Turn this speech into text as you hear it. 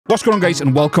What's going on, guys,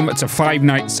 and welcome to Five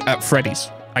Nights at Freddy's,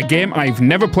 a game I've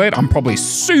never played. I'm probably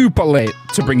super late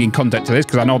to bringing content to this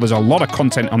because I know there's a lot of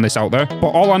content on this out there,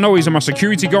 but all I know is I'm a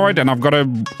security guard and I've got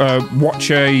to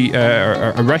watch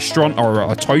a restaurant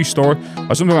or a toy store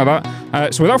or something like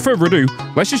that. So without further ado,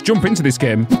 let's just jump into this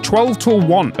game. 12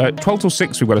 till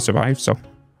 6 we've got to survive, so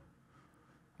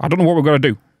I don't know what we've got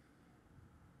to do.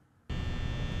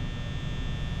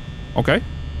 Okay.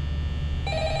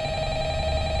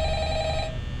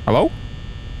 Hello?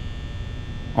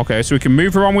 Okay, so we can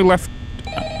move around with left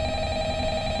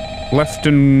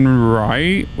and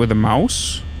right with the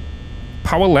mouse.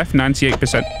 Power left,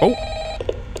 98%. Oh!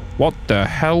 What the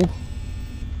hell?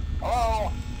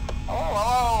 Hello?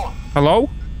 Hello? Hello?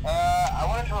 I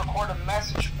wanted to record a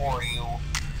message for you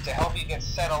to help you get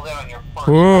settled in on your first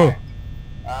night.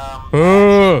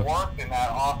 I worked in that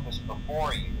office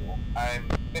before you. I'm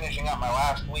finishing up my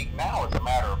last week now, as a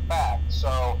matter of fact,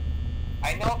 so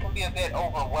I know it can be a bit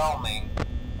overwhelming,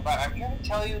 but I'm here to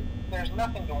tell you there's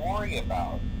nothing to worry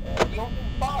about. You'll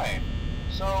be fine.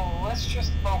 So let's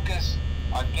just focus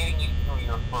on getting you through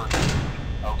your first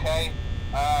week, okay?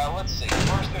 Let's see.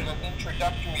 First, there's an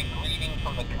introductory greeting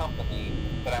from the company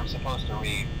that I'm supposed to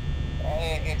read.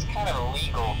 It's kind of a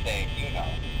legal thing, you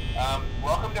know.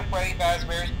 Welcome to Freddy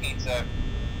Fazbear's Pizza,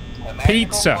 a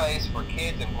magical place for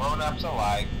kids and grown-ups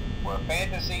alike, where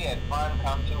fantasy and fun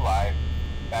come to life.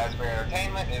 Fazbear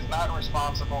Entertainment is not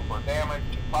responsible for damage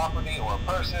to property or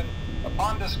person.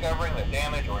 Upon discovering that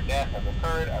damage or death has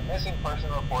occurred, a missing person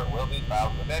report will be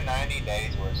filed within 90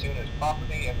 days or as soon as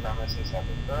property and premises have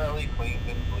been thoroughly cleaned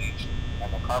and bleached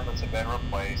and the carpets have been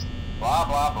replaced. Blah,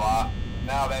 blah, blah.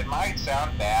 Now, that might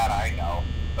sound bad, I know,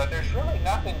 but there's really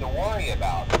nothing to worry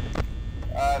about.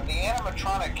 The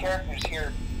animatronic characters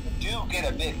here do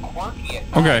get a bit quirky at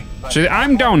night. Okay, so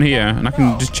I'm down here, and I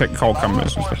can just check call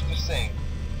cameras and stuff. To sing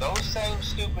those same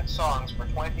stupid songs for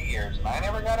 20 years, and I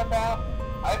never got a bath,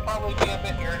 I'd probably be a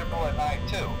bit irritable at night,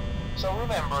 too. So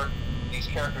remember, these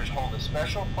characters hold a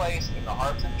special place in the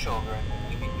hearts of children,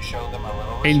 and you need to show them a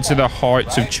little respect. Into the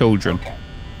hearts of children. Okay.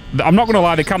 I'm not going to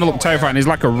lie, they kind of look terrifying. There's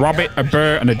like a rabbit, a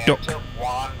bear, and a duck. To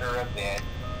wander a bit.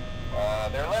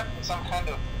 They're left in some kind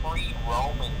of free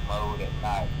roaming mode at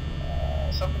night.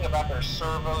 Something about their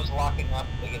servos locking up,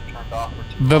 they get turned off for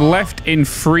too long. They're left in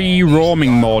free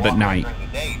roaming mode at night. During the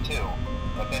day too,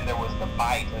 but then there was the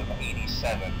bite of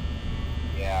 87.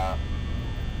 Yeah,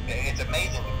 it's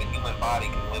amazing that the human body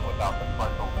can live without the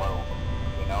frontal lobe.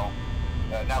 You know.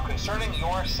 Now, concerning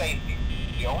your safety,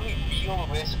 the only real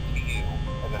risk to you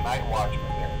as a night watchman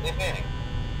here, if any,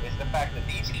 is the fact that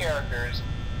these characters,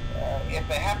 if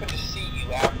they happen to see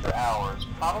you after hours,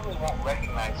 probably won't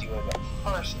recognize you as a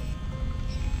person.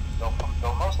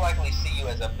 They'll most likely see you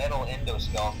as a metal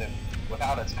endoskeleton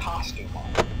without its costume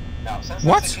on. Now, since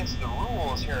that's against the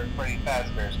rules here at Freddy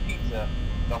Fazbear's Pizza,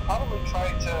 they'll probably try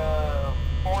to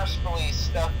forcefully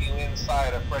stuff you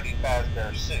inside a Freddy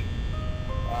Fazbear suit.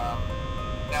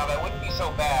 Now, that wouldn't be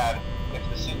so bad if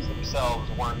the suits themselves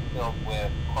weren't filled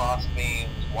with cross beams,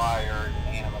 wired,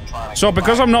 and animatronic. So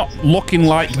because I'm not looking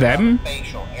like them,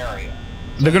 facial area,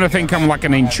 they're going to think I'm like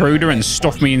an intruder and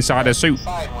stuff me inside a suit.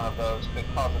 Inside one of those could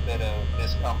cause a bit of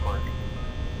discomfort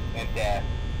and death.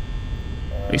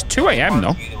 It's 2 a.m.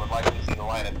 though. You would like to see the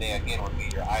light of day again would be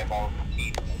your eyeballs and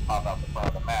teeth and they pop out the front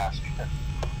of the mask.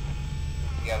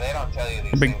 Yeah, they don't tell you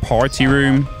these A big things. party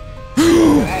room.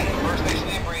 Hey, first station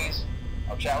in breeze.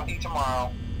 I'll chat with you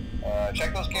tomorrow.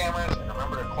 Check those cameras and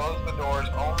remember to close the doors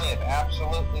only if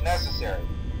absolutely necessary.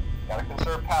 Gotta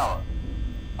conserve power.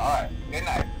 Alright, good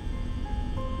night.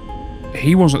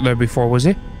 He wasn't there before, was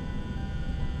he?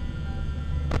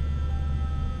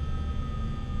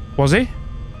 Was he?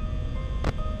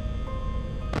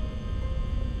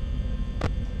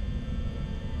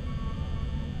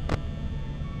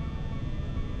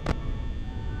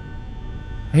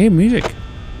 I hear music.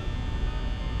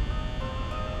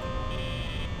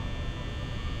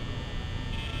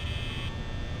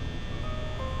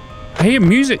 I hear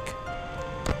music.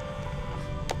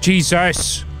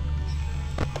 Jesus.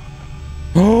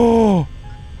 Oh!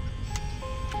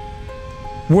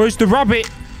 Where's the rabbit?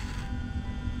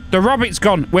 The rabbit's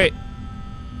gone. Wait.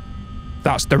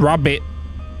 That's the rabbit.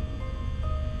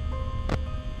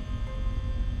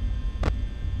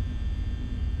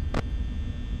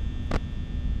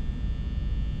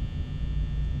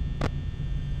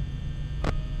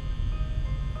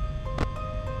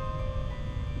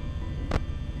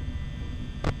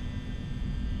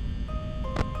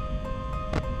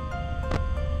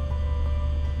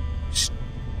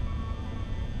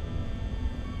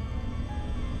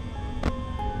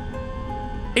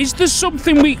 Is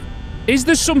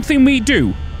there something we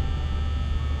do?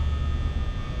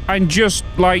 and just,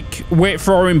 like, wait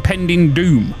for our impending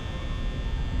doom.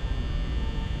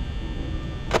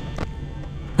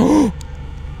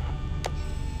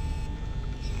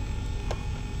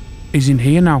 He's in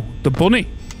here now. The bunny.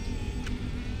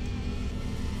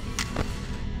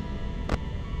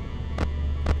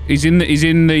 He's in the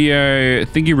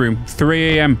thingy room.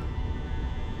 3 a.m.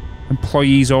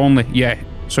 Employees only. Yeah.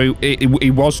 So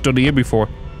he was stood here before.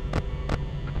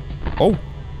 Oh.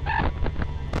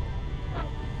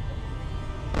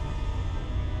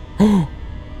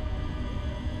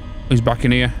 He's back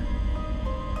in here.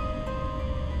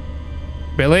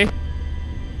 Billy?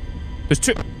 There's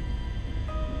two.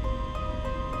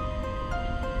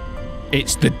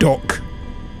 It's the duck.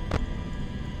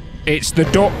 It's the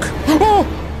duck. Oh!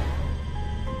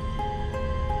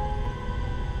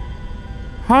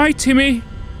 Hi, Timmy.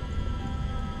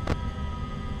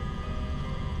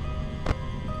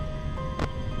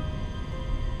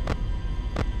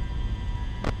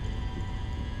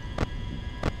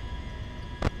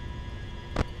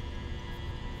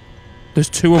 There's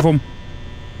two of them.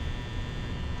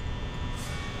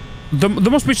 There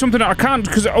must be something that I can't,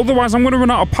 because otherwise I'm going to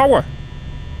run out of power.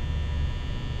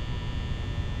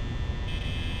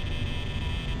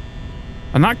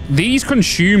 And these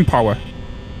consume power.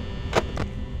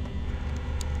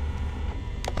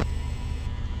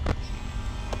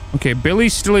 Okay,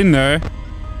 Billy's still in there.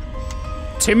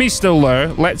 Timmy's still there.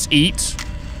 Let's eat.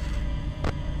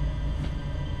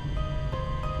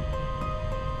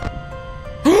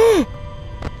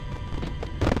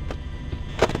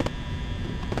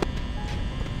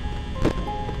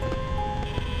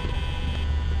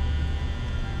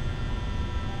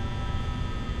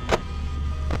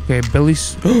 Okay,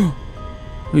 Billy's...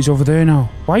 He's over there now.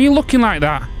 Why are you looking like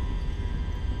that?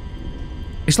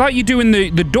 It's like you're doing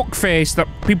the duck face that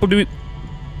people do in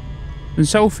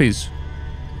selfies.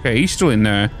 Okay, he's still in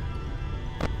there.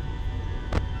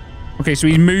 Okay, so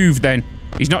he's moved then.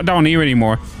 He's not down here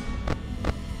anymore.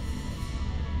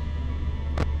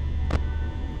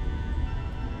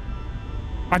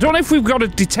 I don't know if we've got to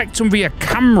detect them via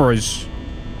cameras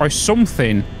or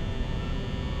something.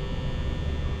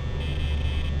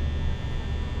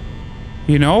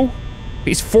 You know?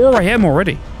 It's 4 a.m.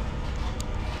 already.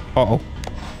 Uh-oh.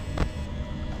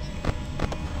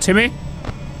 Timmy?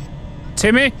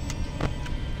 Timmy?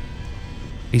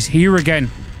 He's here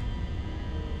again.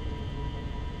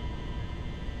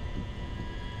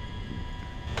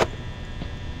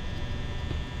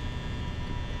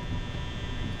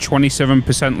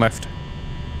 %27 left.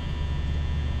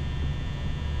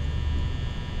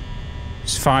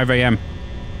 It's 5 a.m.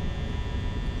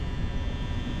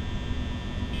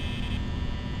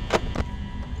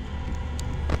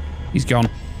 He's gone.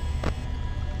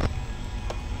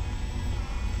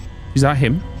 Is that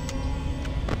him?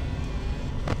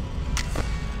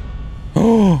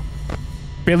 Oh!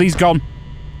 Billy's gone.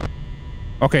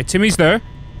 Okay, Timmy's there.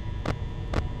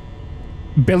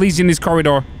 Billy's in this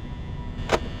corridor.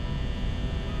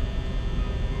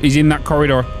 He's in that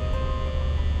corridor.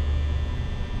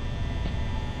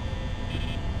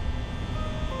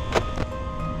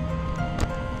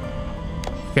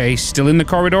 Okay, he's still in the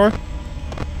corridor.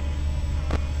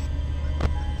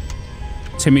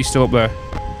 Timmy's still up there.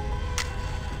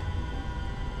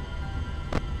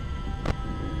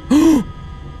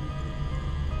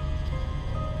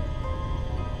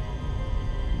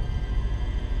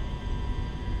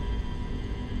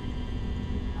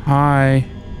 Hi.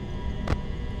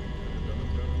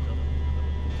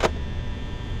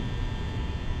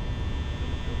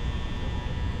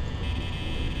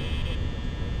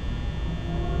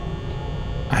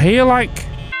 I hear like...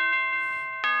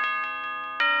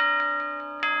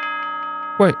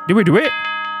 Wait, did we do it?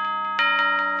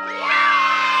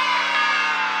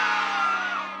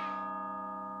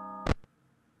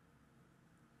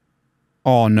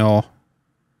 Oh no.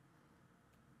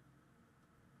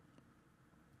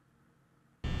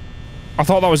 I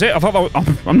thought that was it. I thought that was,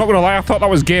 I'm not gonna lie, I thought that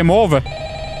was game over.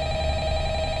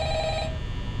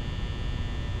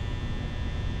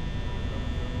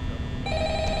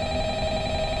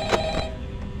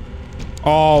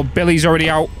 Oh, Billy's already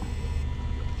out.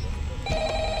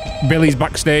 Billy's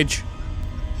backstage.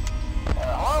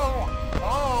 Hello?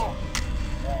 Hello?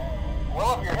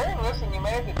 Well, if you're hearing this and you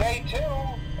made it to day 2,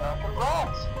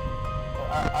 congrats.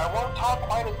 I won't talk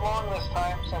quite as long this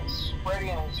time since Freddy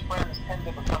and his friends tend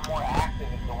to become more active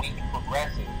as the week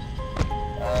progresses.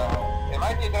 It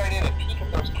might be a good idea to peek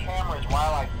at those cameras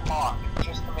while I talk,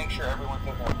 just to make sure everyone's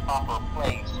in their proper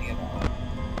place, you know.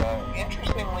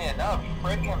 Interestingly enough,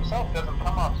 Freddy himself doesn't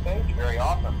come off stage very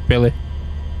often. Billy.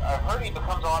 I've heard he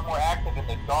becomes a lot more active in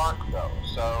the dark, though,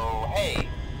 so, hey,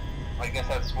 I guess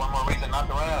that's one more reason not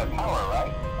to run out of power,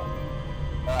 right?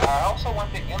 I also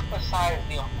want to emphasize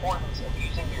the importance of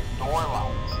using your door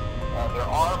lights. There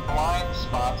are blind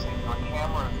spots in your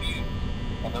camera view,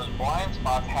 and those blind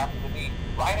spots happen to be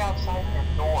right outside your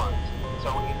doors. So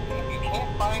if you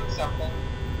can't find something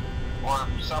or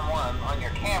someone on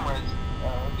your cameras,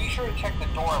 be sure to check the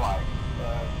door light.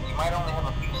 You might only have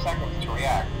a few seconds to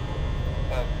react.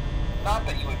 Not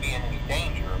that you would be in any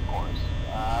danger, of course.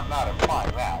 I'm not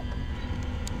implying that.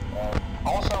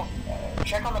 Also,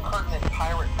 check on the curtain in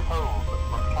Pirate Cove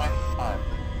from time to time.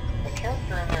 The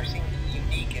character in there seems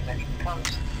unique in that he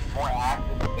becomes more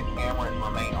active if the cameras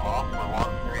remain off for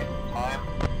long periods of time.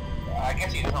 I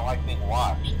guess he doesn't like being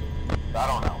watched. I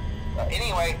don't know.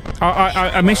 Anyway...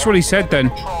 I missed what he said then.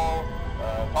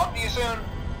 Talk to you soon.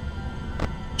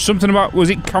 Something about... Was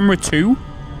it camera 2?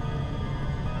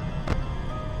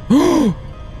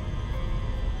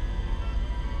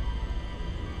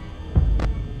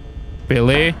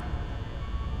 Billy?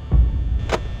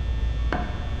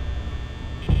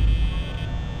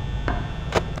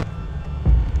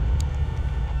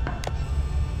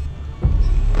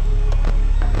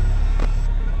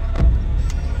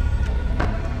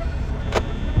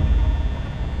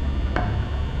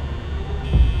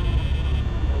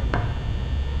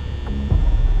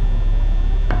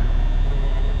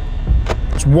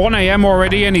 It's 1 AM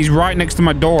already and he's right next to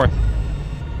my door.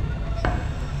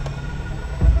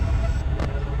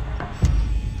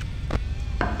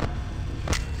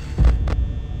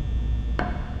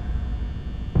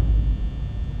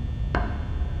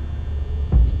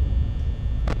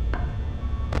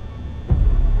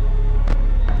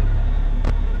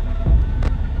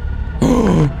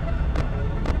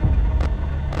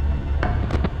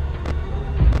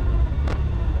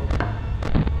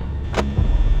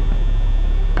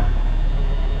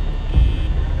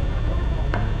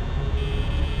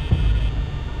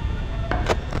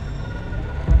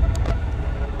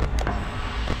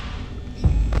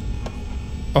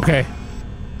 Okay.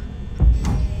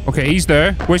 Okay, he's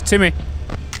there. Where's Timmy?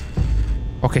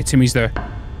 Okay, Timmy's there.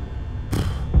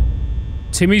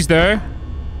 Timmy's there.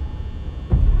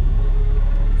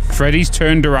 Freddy's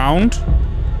turned around.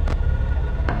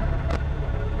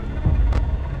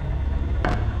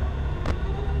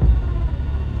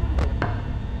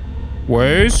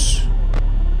 Where's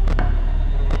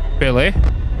Billy?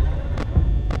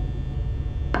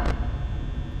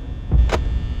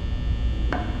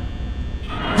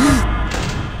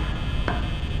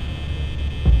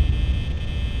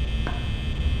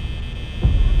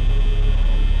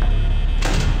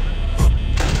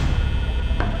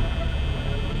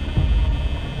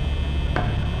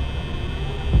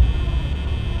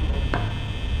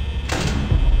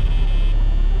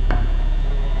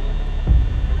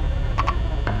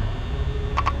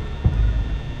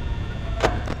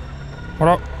 What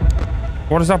up?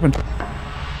 What has happened?